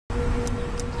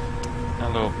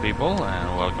Hello people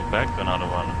and welcome back to another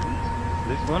one.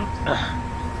 This one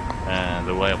and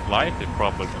the way of life is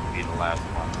probably going to be the last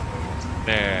one. So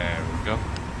there we go.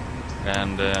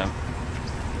 And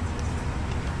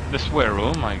the swear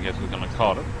room, I guess we're going to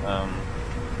call it.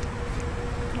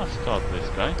 Let's start this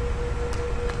guy.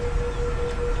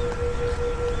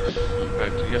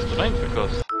 Back to yesterday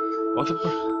because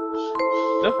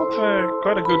that was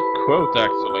quite a good quote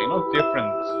actually. Not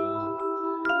different.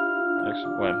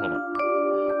 Actually, wait, hold on.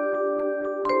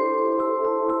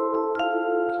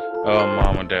 Oh,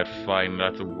 mom and dad fighting,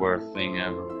 that's the worst thing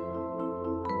ever.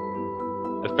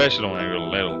 Especially when you're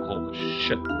little, holy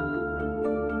shit.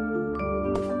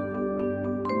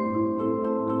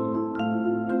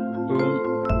 Boom.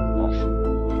 Awesome.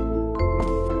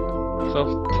 Self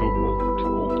too old.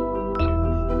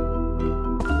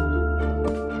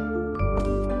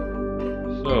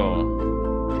 So.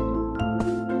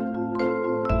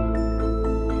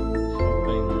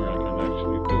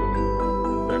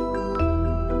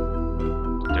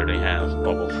 Has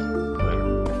bubbles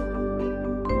later.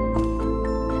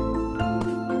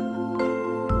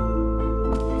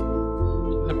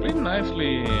 They're pretty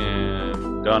nicely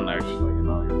done, actually. You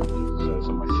know, I say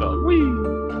so myself. Whee!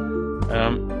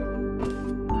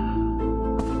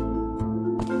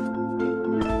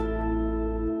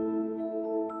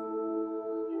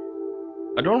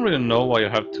 I don't really know why you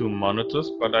have two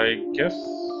monitors, but I guess,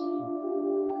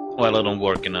 well, I don't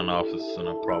work in an office, and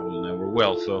I probably never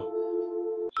will, so.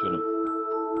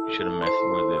 Shouldn't mess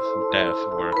with this desk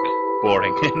work.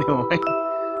 Boring anyway.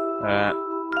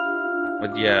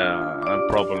 But yeah, I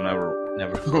probably never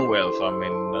will. So I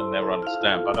mean, I never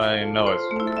understand. But I know it's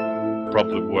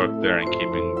probably work there and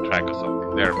keeping track of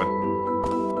something there. But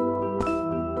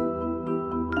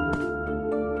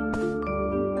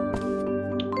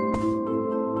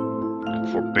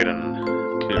forbidden,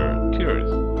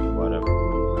 curious, whatever.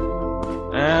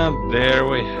 And there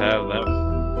we have that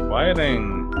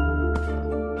fighting.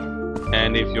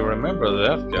 And if you remember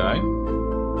that guy,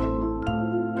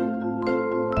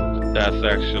 that's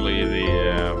actually the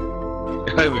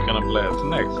guy we're gonna play as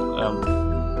next.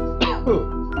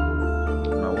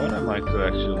 Now what am I to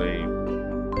actually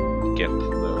get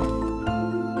though?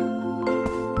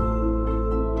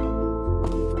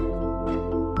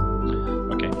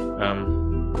 Okay,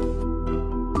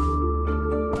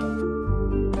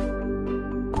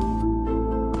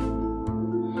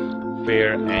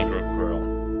 fair anger curl.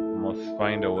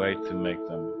 Find a way to make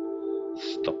them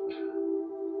stop.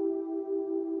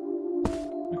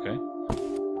 Okay.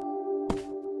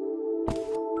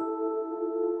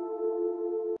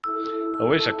 I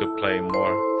wish I could play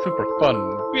more super fun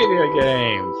video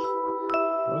games.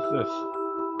 What's this?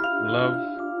 Love,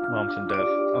 Moms and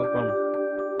Dads album.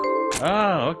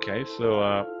 Ah, okay, so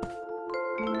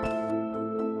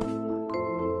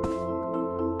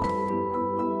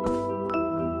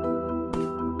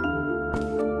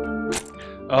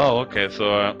oh, okay,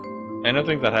 so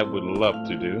anything that I would love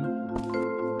to do,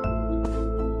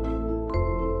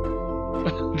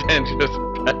 then just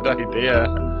bad idea.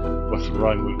 What's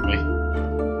wrong with me?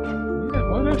 Yeah,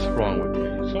 what is wrong with me?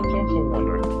 Sometimes I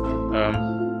wonder.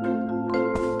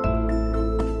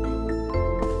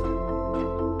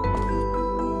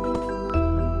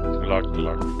 Good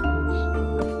luck.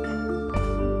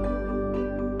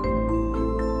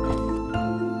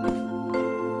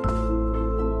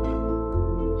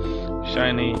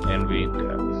 Shiny envy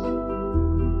depths.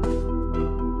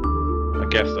 I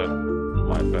guess that's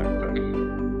my backpack.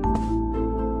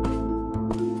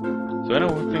 So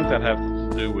anything that has to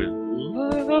do with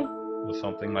love or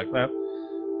something like that.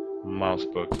 Mouse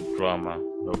books, drama,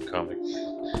 no comics.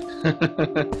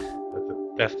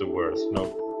 That's the worst.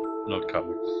 No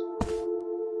comics.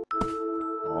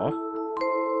 Aww.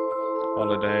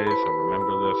 Holidays, I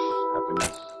remember this.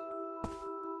 Happiness.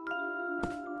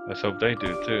 Let's hope they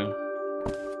do too.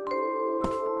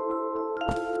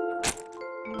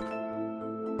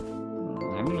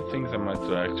 How many things am I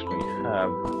to actually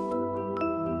have?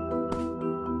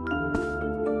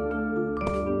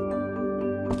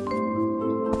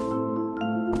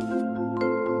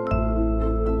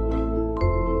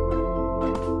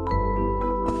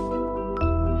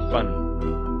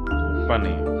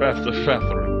 Funny, faster,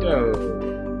 go!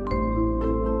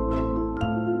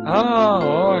 Oh,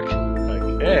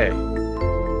 okay.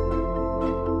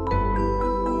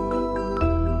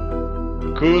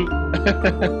 Cool.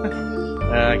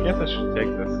 I guess I should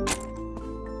take this.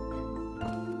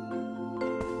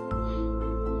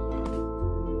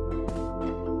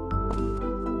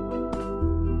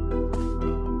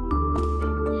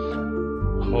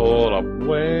 Hold up,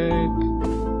 wait.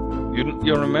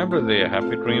 You remember the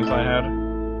happy dreams I had?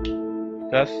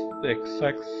 That's the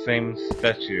exact same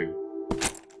statue.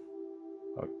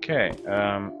 Okay,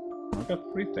 I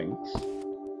got 3 things.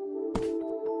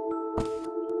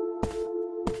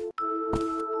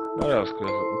 What else could I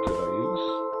use?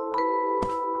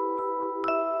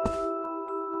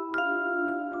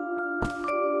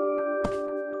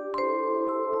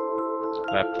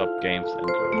 Laptop games and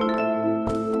go.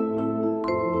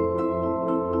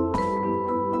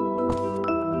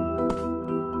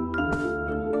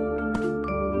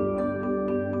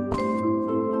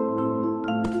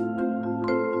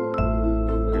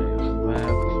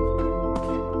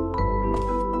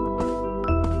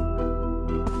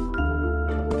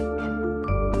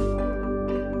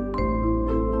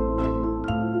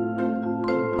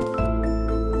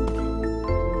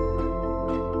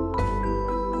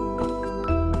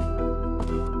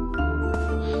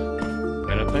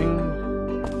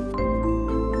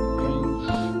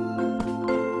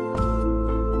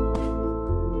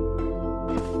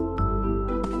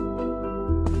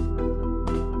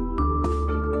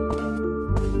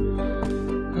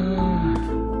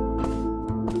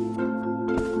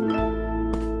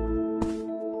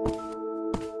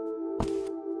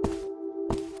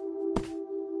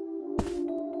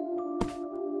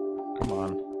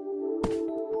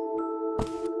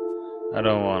 I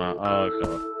don't wanna. Oh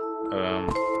god. I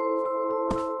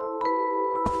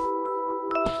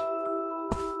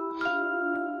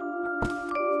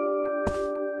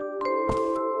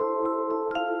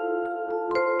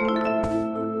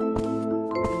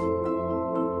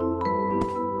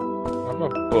have a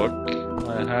book.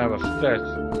 I have a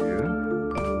statue.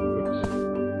 Oops.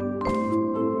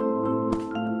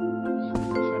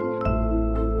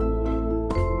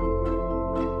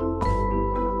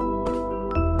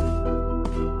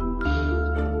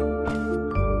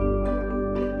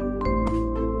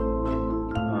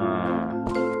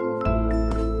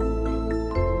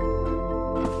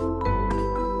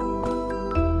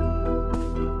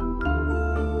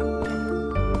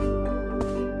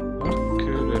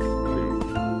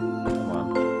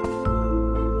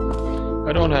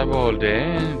 I don't have all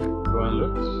day. Go and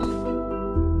look.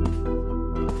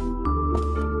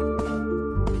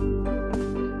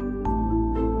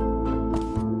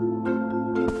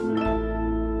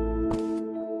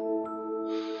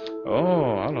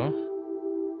 Oh, hello.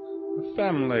 A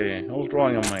family. Old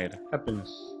drawing I made.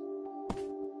 Happiness.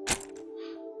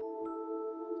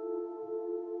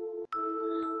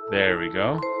 There we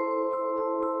go.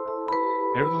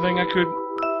 Everything I could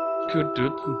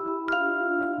do.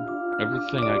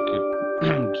 Everything I could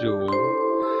do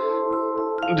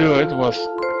it was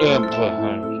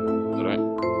right.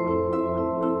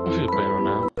 I feel better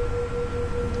now.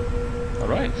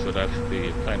 Alright, so that's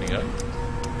the tiny guy.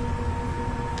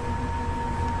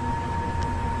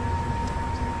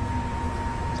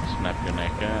 Snap your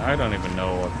neck. I don't even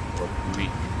know what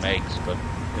meat makes, but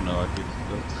you know,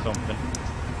 it's something.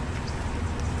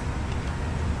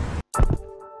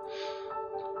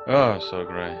 Oh, so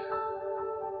great.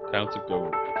 Time to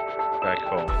go back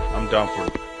home.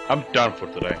 I'm done for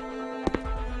today.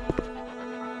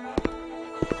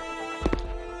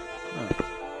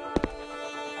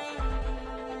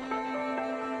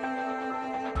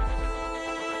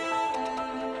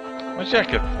 My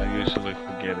jacket, I usually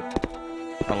forget it.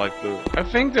 I like blue. I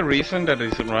think the reason that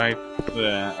isn't right,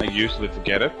 I usually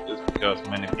forget it, is because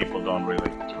many people don't really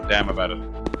give a damn about it.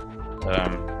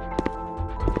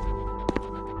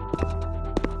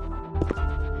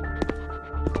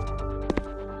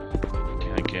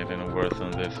 Worse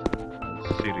than this.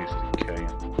 City's decaying.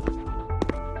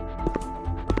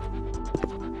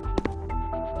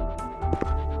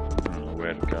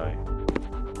 Weird guy.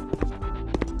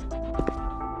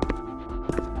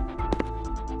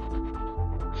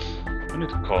 I need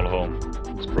to call home.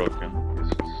 It's broken.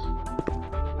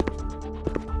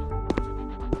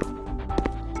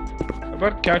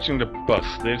 About catching the bus,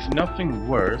 there's nothing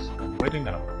worse than waiting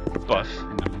on a bus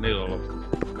in the middle of the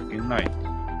fucking night.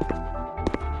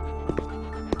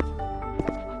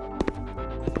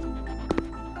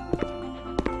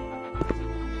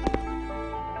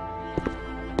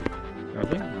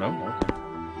 No?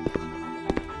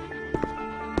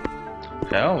 Okay.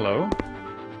 Hello?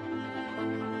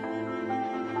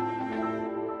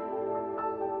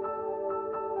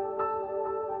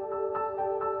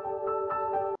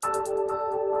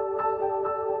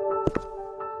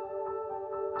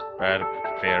 Bad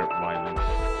fair violence.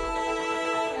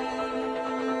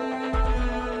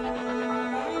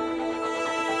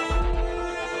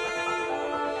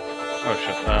 Oh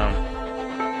shit,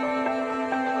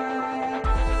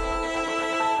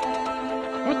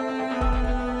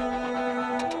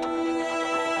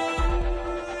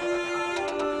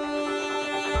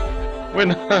 We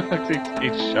knocked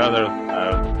each other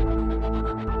out.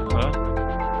 Huh?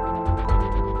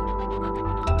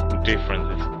 The difference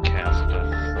is caste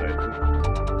society.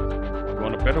 If you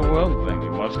want a better world, then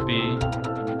you must be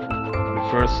the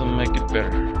first to make it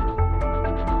better.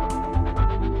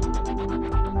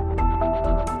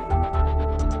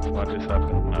 What is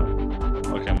happening now?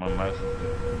 Okay, my mouse.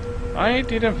 I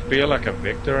didn't feel like a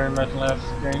victor in that last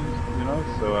game, you know,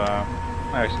 so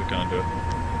I'm actually gonna do it.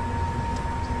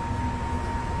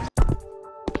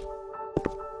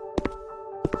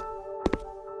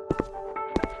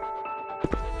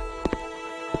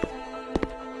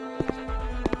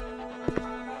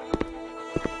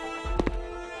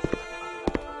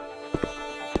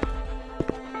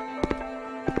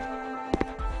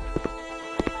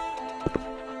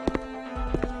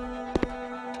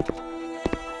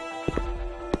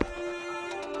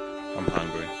 I'm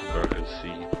hungry. Burgers,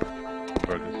 see.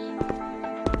 Burgers.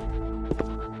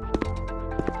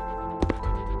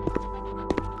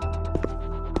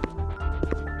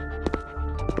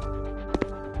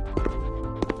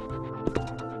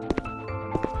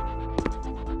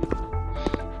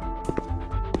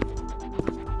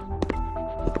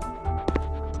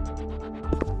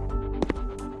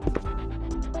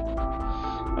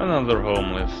 Another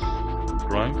homeless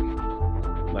drunk.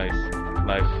 Nice.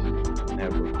 Life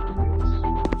never.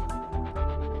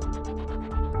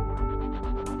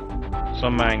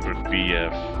 Some angry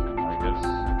BF, I guess.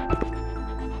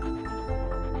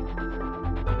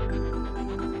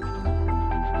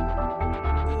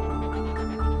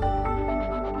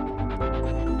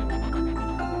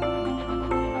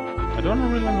 I don't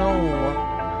really know what.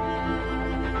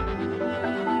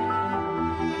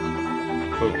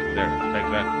 Oh, there, take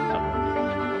that, some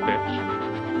bitch.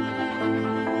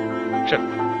 Shit.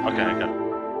 Okay, I got it.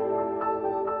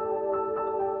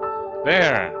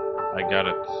 There, I got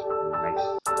it.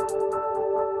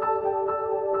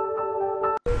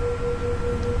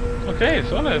 Okay,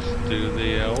 so let's do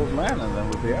the old man and then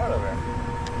we'll be out of there.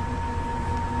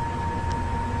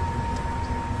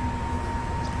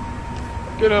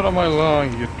 Get out of my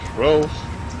lawn, you trolls.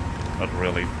 Not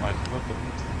really, nice weapon.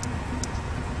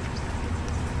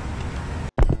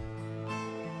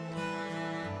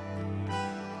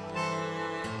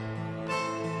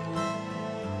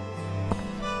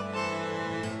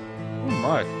 Oh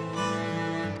my.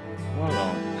 What a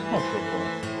comfortable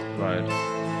ride.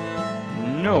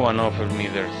 No one offered me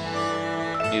there's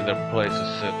either place to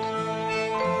sit.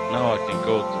 Now I can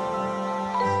go to.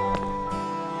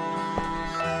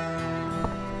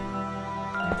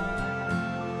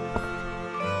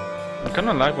 I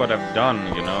kinda like what I've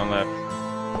done, you know, that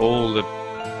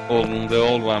the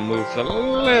old one moves a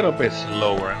little bit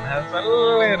slower and has a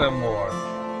little more.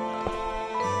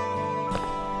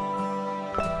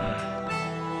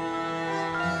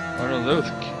 What are those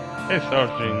kids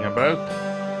arguing about?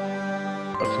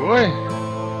 That's why.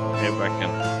 Maybe I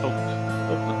can stop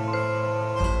them.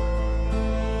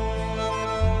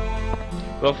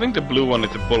 Well, I think the blue one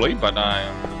is a bully, but I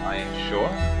ain't sure.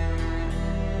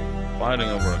 Fighting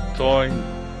over a toy.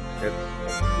 It's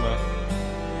I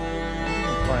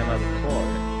can find another toy.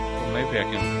 Or maybe I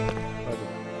can try to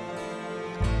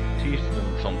teach them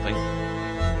something.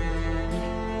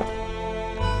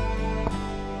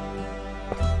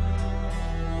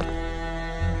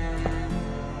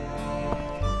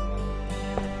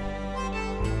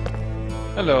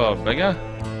 Hello, beggar.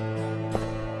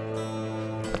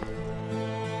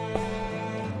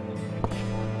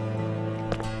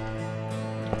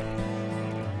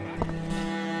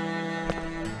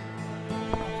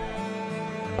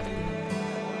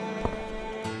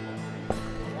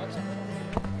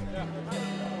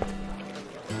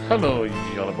 Hello,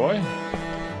 yellow boy. I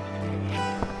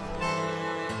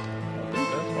think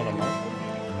that's what I'm after.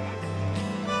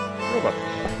 Robot.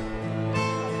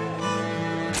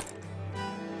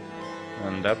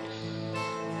 And that's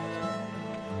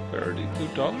 $32,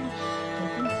 I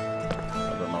think? I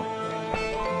don't know.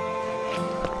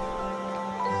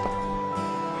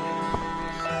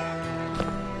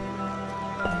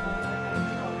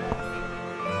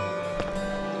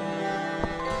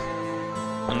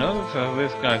 I notice how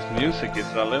this guy's music is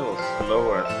a little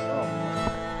slower as well.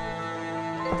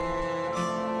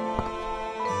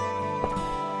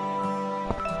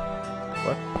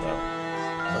 What the?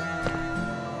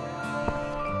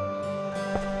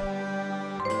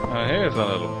 Here's a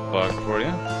little bug for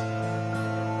you.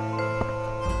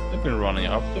 They've been running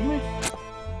after me.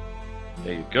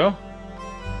 There you go.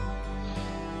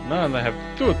 Now they have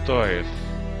two toys.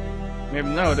 Maybe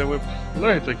now they will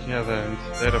play together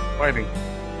instead of fighting.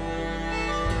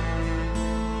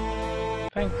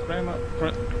 Thanks,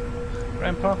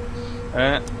 Grandpa.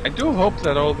 I do hope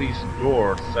that all these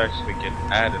doors actually get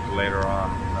added later on.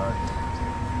 You know,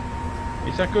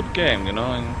 it's a good game, you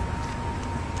know, and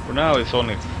for now it's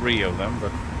only 3 of them,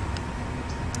 but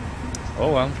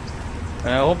oh well.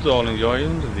 I hope you all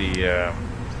enjoyed the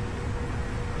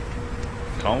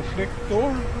conflict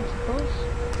door, I suppose.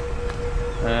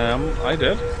 I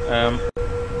did.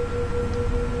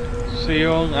 See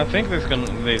you on, I think this is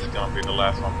gonna be the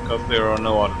last one because there are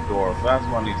no other doors. Last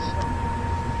one is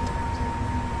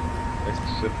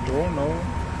exit door, no?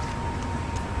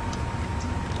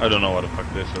 I don't know what the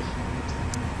fuck this is.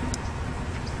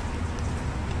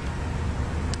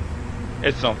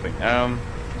 It's something.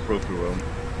 Trophy room.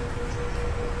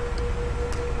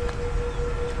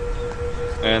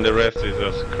 And the rest is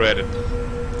just credits,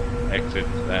 exits,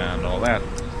 and all that.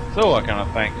 So I kinda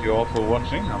thank you all for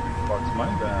watching. I'm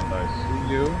Fox.Mind, and I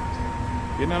see you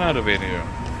in another video.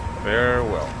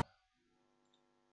 Farewell.